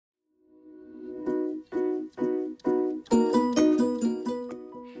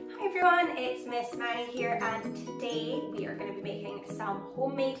here, and today we are going to be making some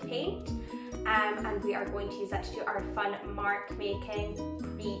homemade paint and we are going to use that to do our fun mark making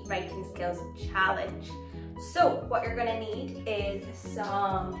pre-writing skills challenge. So what you're going to need is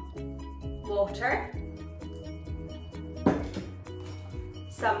some water,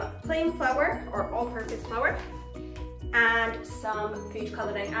 some plain flour or all-purpose flour, and some food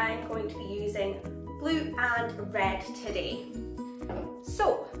colouring. I'm going to be using blue and red today.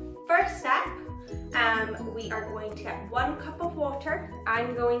 So first step, we are going to get 1 cup of water.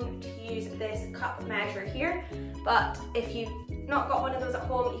 I'm going to use this cup measure here, but if you've not got one of those at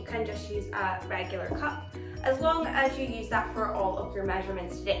home, you can just use a regular cup, as long as you use that for all of your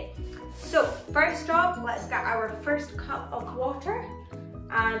measurements today. So first job, let's get our first cup of water,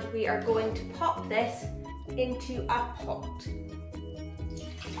 and we are going to pop this into a pot.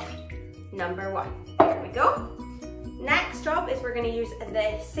 Number 1, there we go. Next job is we're going to use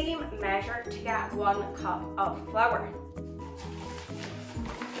the same measure to get 1 cup of flour.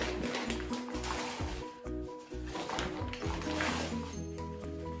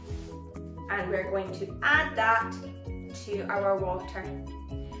 And we're going to add that to our water.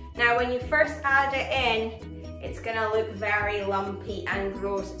 Now when you first add it in, it's going to look very lumpy and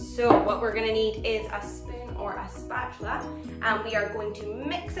gross. So what we're going to need is a spoon or a spatula, and we are going to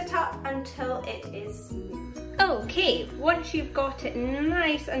mix it up until it is smooth. Okay, once you've got it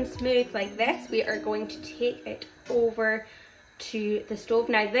nice and smooth like this, we are going to take it over to the stove.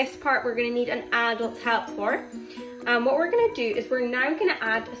 Now this part we're going to need an adult's help for. What we're going to do is we're now going to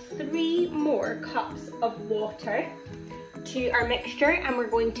add 3 more cups of water to our mixture, and we're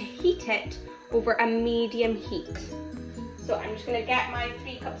going to heat it over a medium heat. So I'm just going to get my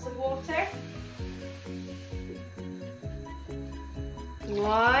 3 cups of water.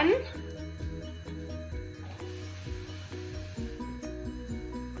 1,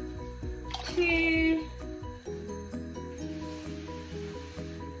 2,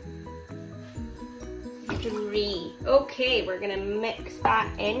 3. Okay, we're gonna mix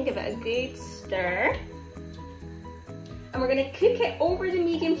that in, give it a good stir. And we're gonna cook it over the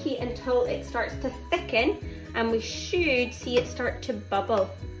medium heat until it starts to thicken, and we should see it start to bubble.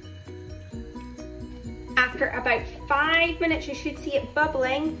 After about 5 minutes, you should see it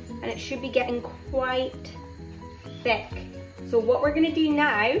bubbling, and it should be getting quite thick. So what we're gonna do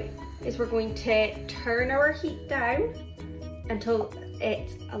now is we're going to turn our heat down until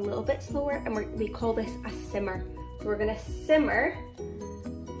it's a little bit slower, and we call this a simmer. So we're gonna simmer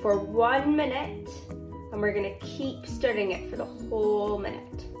for 1 minute, and we're gonna keep stirring it for the whole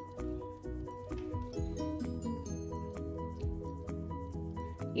minute.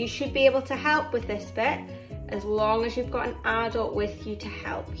 You should be able to help with this bit as long as you've got an adult with you to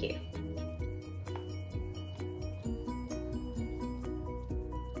help you.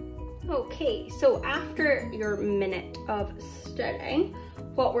 Okay, so after your minute of stirring,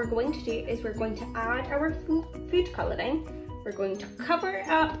 what we're going to do is we're going to add our food colouring. We're going to cover it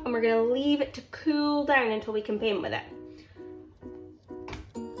up, and we're going to leave it to cool down until we can paint with it.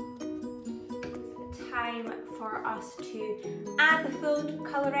 It's time for us to add the food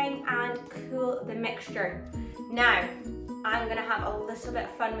colouring and cool the mixture. Now, I'm going to have a little bit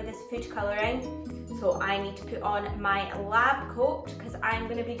of fun with this food colouring. So I need to put on my lab coat because I'm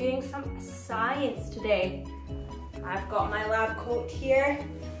going to be doing some science today. I've got my lab coat here.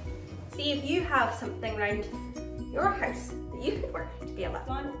 See if you have something around your house that you could wear to be a lab.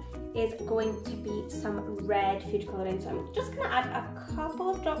 One is going to be some red food colouring. So I'm just going to add a couple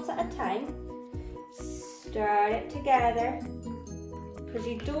of drops at a time. Stir it together because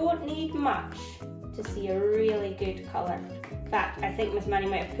you don't need much to see a really good colour. In fact, I think Miss Manny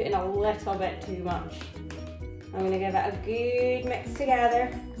might have put in a little bit too much. I'm going to give it a good mix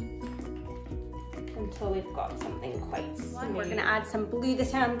together until we've got something quite smooth. We're going to add some blue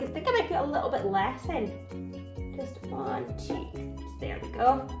this time. I think I might put a little bit less in. Just 1, 2. There we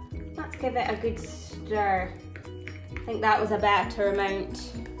go. Let's give it a good stir. I think that was a better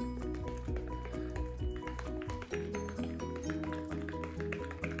amount.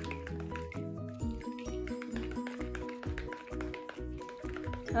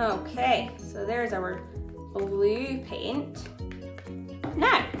 Okay, so there's our blue paint.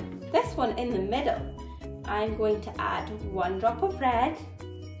 Now, this one in the middle, I'm going to add 1 drop of red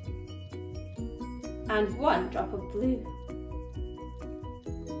and 1 drop of blue.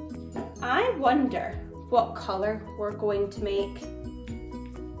 I wonder what colour we're going to make.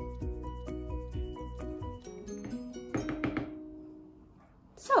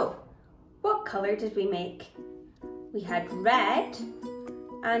 So, what colour did we make? We had red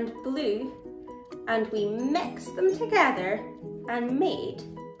and blue, and we mixed them together and made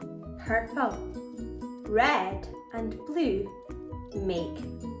purple. red and blue make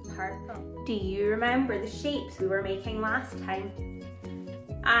purple. Do you remember the shapes we were making last time?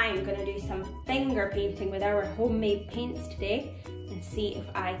 I'm gonna do some finger painting with our homemade paints today and see if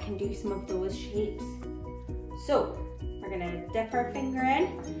I can do some of those shapes. So, we're gonna dip our finger in,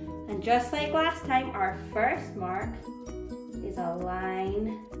 and just like last time, our first mark is a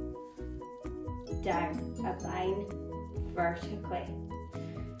line down, a line vertically.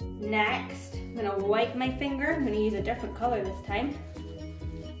 Next, I'm gonna wipe my finger. I'm gonna use a different color this time.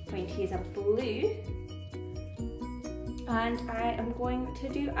 I'm going to use a blue. And I am going to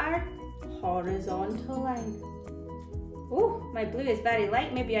do our horizontal line. Oh, my blue is very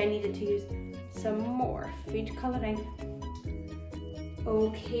light. Maybe I needed to use some more food colouring.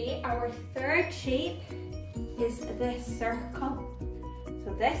 Okay, our third shape is the circle.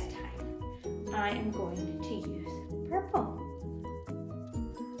 So this time, I am going to use purple.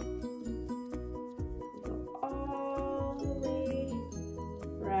 Go all the way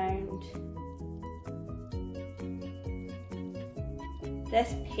round.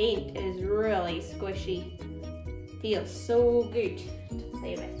 This paint is really squishy. Feels so good to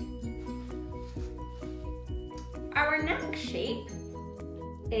play with. Our next shape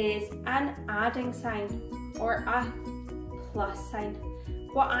is an adding sign or a plus sign.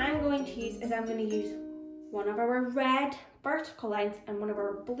 What I'm going to use is I'm going to use one of our red vertical lines and one of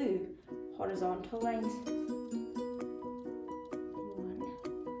our blue horizontal lines. One,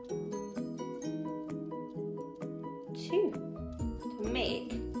 two, to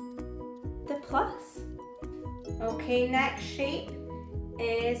make the plus. Okay, next shape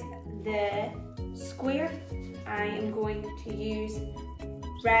is the square. I am going to use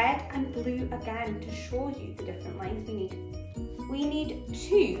red and blue again to show you the different lines we need. We need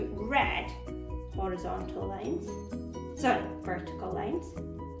two red horizontal lines, sorry, vertical lines.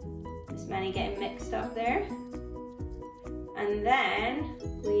 This many getting mixed up there. And then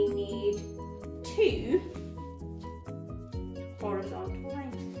we need two horizontal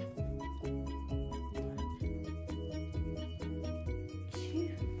lines.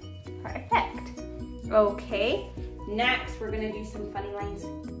 Perfect. Okay, next we're going to do some funny lines.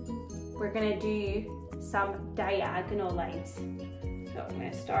 We're going to do some diagonal lines. So I'm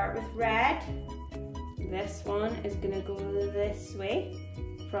going to start with red. This one is going to go this way,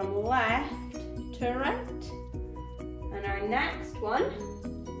 from left to right. And our next one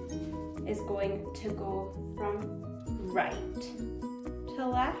is going to go from right to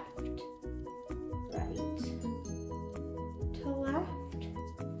left, right to left.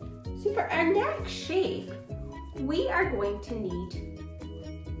 Super. Our next shape, we are going to need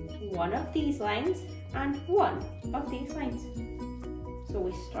one of these lines and one of these lines. So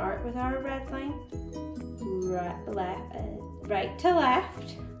we start with our red line, right to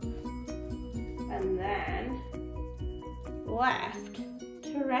left, and then left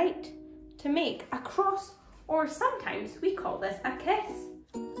to right to make a cross, or sometimes we call this a kiss.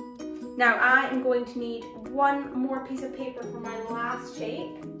 Now I am going to need one more piece of paper for my last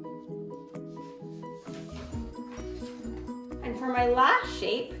shape. And for my last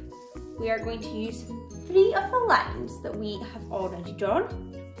shape, we are going to use 3 of the lines that we have already drawn.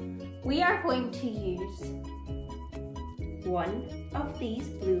 We are going to use one of these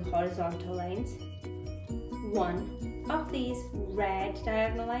blue horizontal lines, one of these red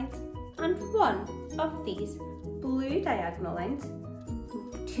diagonal lines, and one of these blue diagonal lines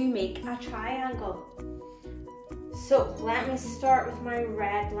to make a triangle. So let me start with my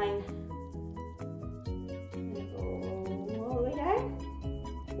red line.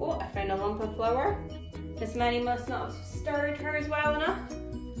 Oh, I found a lump of flour. Miss Manny must not have stirred hers well enough.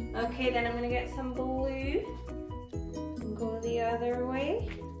 Okay, then I'm going to get some blue and go the other way.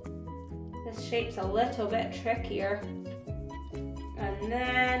 This shape's a little bit trickier. And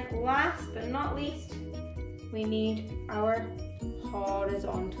then last but not least, we need our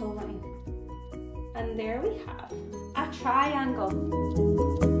horizontal line. And there we have a triangle.